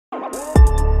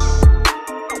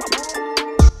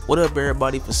What up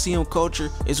everybody, for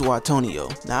CMCULTURE, it's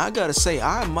Watonio. Now I gotta say,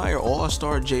 I admire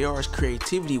Allstar JR's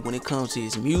creativity when it comes to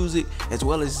his music as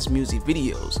well as his music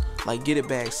videos, like Get It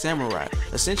Back Samurai,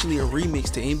 essentially a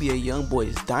remix to NBA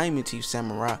Youngboy's Diamond Teeth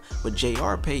Samurai, but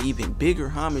JR paid even bigger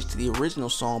homage to the original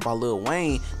song by Lil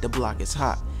Wayne, The Block Is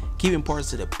Hot, keeping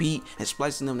parts of the beat and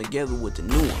splicing them together with the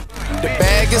new one. The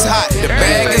bag is hot, the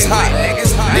bag is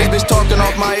hot. This bitch talking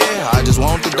off my ear, I just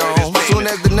want the dome. Soon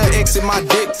as the nut exit my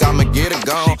dick, I'ma get it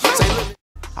gone.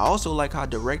 I also like how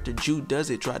director Jude Does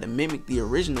It tried to mimic the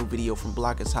original video from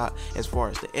Block Is Hot as far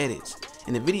as the edits.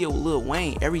 In the video with Lil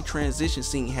Wayne, every transition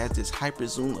scene has this hyper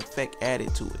zoom effect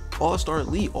added to it. Allstar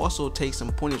Lee also takes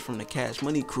some pointers from the Cash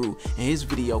Money crew in his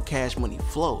video Cash Money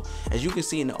Flow. As you can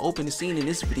see in the opening scene in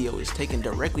this video is taken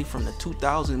directly from the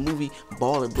 2000 movie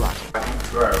Baller Block.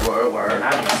 Word. And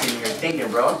I be sitting here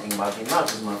thinking, bro, I'm thinking about getting out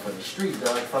this motherfucking street,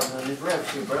 dog, fucking on this rap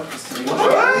shit, bro.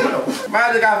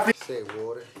 What? Say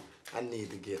water, I need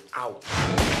to get out.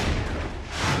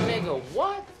 Nigga,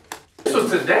 what? This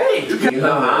was today. You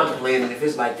know how I'm playing, and if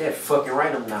it's like that, fucking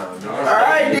write them down.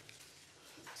 Alright.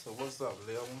 So what's up,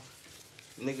 Lil?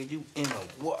 Nigga, you in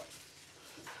a what?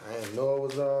 I didn't know it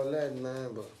was all that, man,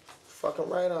 but fucking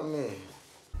right I'm in.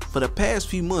 For the past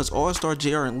few months, Allstar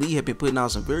JR and Lee have been putting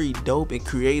out some very dope and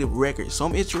creative records, so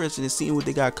I'm interested in seeing what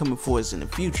they got coming for us in the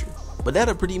future. But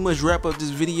that'll pretty much wrap up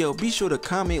this video. Be sure to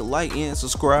comment, like, and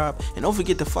subscribe, and don't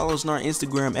forget to follow us on our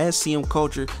Instagram at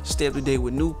CMCULTURE to stay up to date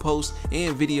with new posts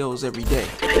and videos every day.